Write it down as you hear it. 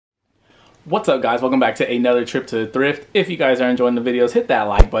What's up, guys? Welcome back to another trip to Thrift. If you guys are enjoying the videos, hit that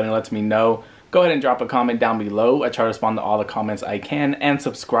like button. It lets me know. Go ahead and drop a comment down below. I try to respond to all the comments I can, and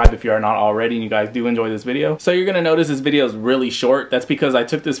subscribe if you are not already and you guys do enjoy this video. So you're gonna notice this video is really short. That's because I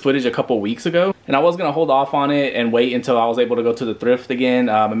took this footage a couple weeks ago and I was gonna hold off on it and wait until I was able to go to the thrift again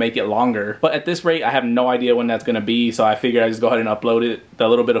and make it longer. But at this rate, I have no idea when that's gonna be, so I figured I'd just go ahead and upload it, the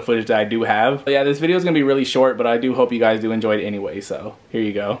little bit of footage that I do have. But yeah, this video is gonna be really short, but I do hope you guys do enjoy it anyway, so here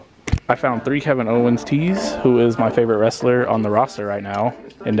you go. I found 3 Kevin Owens tees, who is my favorite wrestler on the roster right now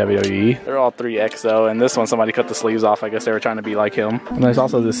in WWE. They're all 3X though, and this one somebody cut the sleeves off. I guess they were trying to be like him. And there's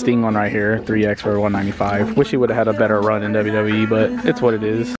also this Sting one right here, 3X for $195. Wish he would have had a better run in WWE, but it's what it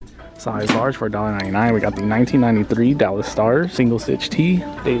is. Size large for $1.99. We got the 1993 Dallas Stars single stitch tee,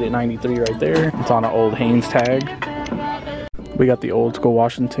 dated 93 right there. It's on an old Hanes tag. We got the old school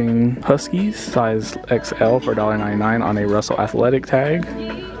Washington Huskies, size XL for $1.99 on a Russell Athletic tag.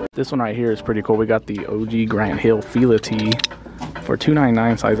 This one right here is pretty cool. We got the OG Grant Hill Fila tee for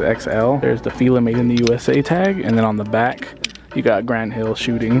 $2.99, size XL. There's the Fila Made in the USA tag, and then on the back you got Grant Hill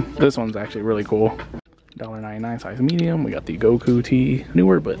shooting. This one's actually really cool. $1.99, size medium. We got the Goku tee,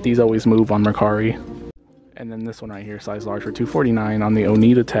 newer, but these always move on Mercari. And then this one right here, size large for $2.49 on the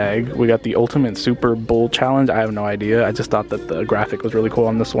Onita tag. We got the Ultimate Super Bull Challenge. I have no idea. I just thought that the graphic was really cool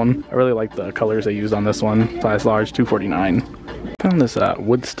on this one. I really like the colors they used on this one. Size large, $2.49. Found this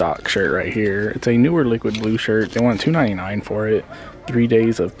Woodstock shirt right here. It's a newer liquid blue shirt. They want $2.99 for it. 3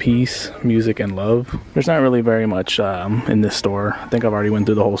 days of peace, music, and love. There's not really very much in this store. I think I've already went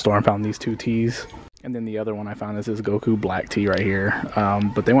through the whole store and found these 2 tees. And then the other one I found is this Goku black tee right here.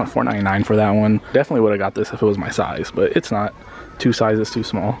 But they want $4.99 for that one. Definitely would have got this if it was my size, but it's not. 2 sizes too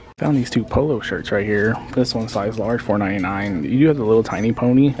small. Found these 2 polo shirts right here. This one size large, $4.99. You do have the little tiny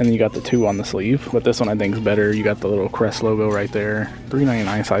pony, and then you got the 2 on the sleeve. But this one I think is better. You got the little crest logo right there.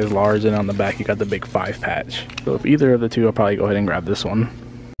 $3.99 size large, and on the back you got the big 5 patch. So if either of the 2, I'll probably go ahead and grab this one.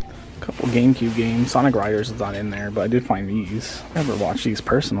 Couple GameCube games. Sonic Riders is not in there, but I did find these. Never watched these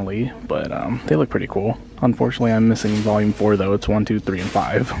personally, but they look pretty cool. Unfortunately, I'm missing volume 4 though. It's 1, 2, 3, and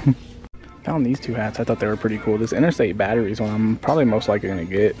 5. Found these 2 hats. I thought they were pretty cool. This Interstate Batteries one I'm probably most likely gonna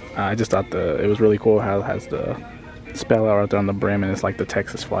get. I just thought it was really cool how it has the spell out right there on the brim, and it's like the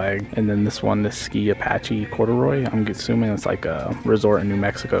Texas flag. And then this one, this Ski Apache Corduroy, I'm assuming it's like a resort in New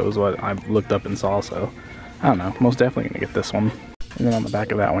Mexico is what I looked up and saw, so I don't know. Most definitely gonna get this one. And then on the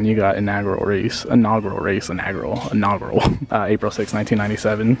back of that one, you got inaugural race, April 6,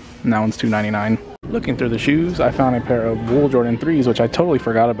 1997. And that one's $2.99. Looking through the shoes, I found a pair of wool Jordan 3s, which I totally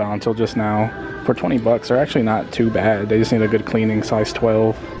forgot about until just now. For 20 bucks, they're actually not too bad. They just need a good cleaning, size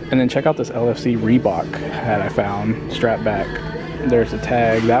 12. And then check out this LFC Reebok hat I found, strap back. There's the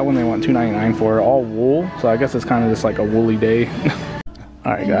tag. That one they want $2.99 for, all wool. So I guess it's kind of just like a woolly day.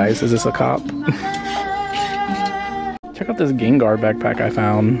 All right, guys, is this a cop? Check out this Gengar backpack I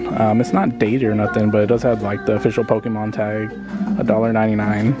found. It's not dated or nothing, but it does have like the official Pokemon tag.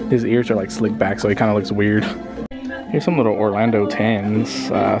 $1.99. His ears are like slicked back, so he kind of looks weird. Here's some little Orlando 10s.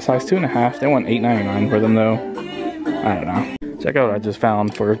 Size 2.5. They want $8.99 for them though. I don't know. Check out what I just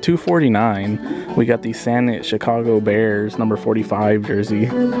found. For $2.49, we got the Sandknit Chicago Bears number 45 jersey.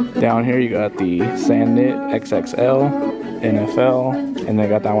 Down here you got the Sandknit XXL NFL, and they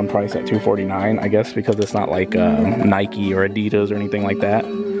got that one priced at $2.49, I guess because it's not like Nike or Adidas or anything like that.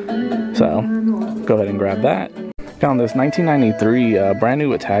 So go ahead and grab that. Found this 1993 brand new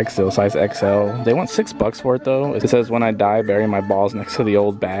with tag still, size XL. They want $6 for it though. It says, "When I die, bury my balls next to the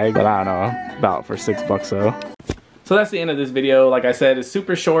old bag," but I don't know, about for $6 though. So that's the end of this video. Like I said, it's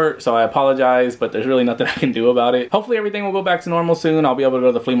super short, so I apologize, but there's really nothing I can do about it. Hopefully everything will go back to normal soon. I'll be able to go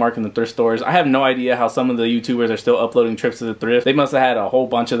to the flea market and the thrift stores. I have no idea how some of the YouTubers are still uploading trips to the thrift. They must have had a whole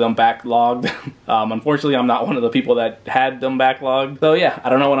bunch of them backlogged. Unfortunately, I'm not one of the people that had them backlogged. So yeah, I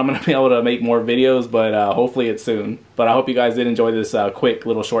don't know when I'm gonna be able to make more videos, but hopefully it's soon. But I hope you guys did enjoy this quick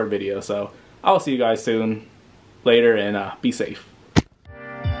little short video. So I'll see you guys soon, later, and be safe.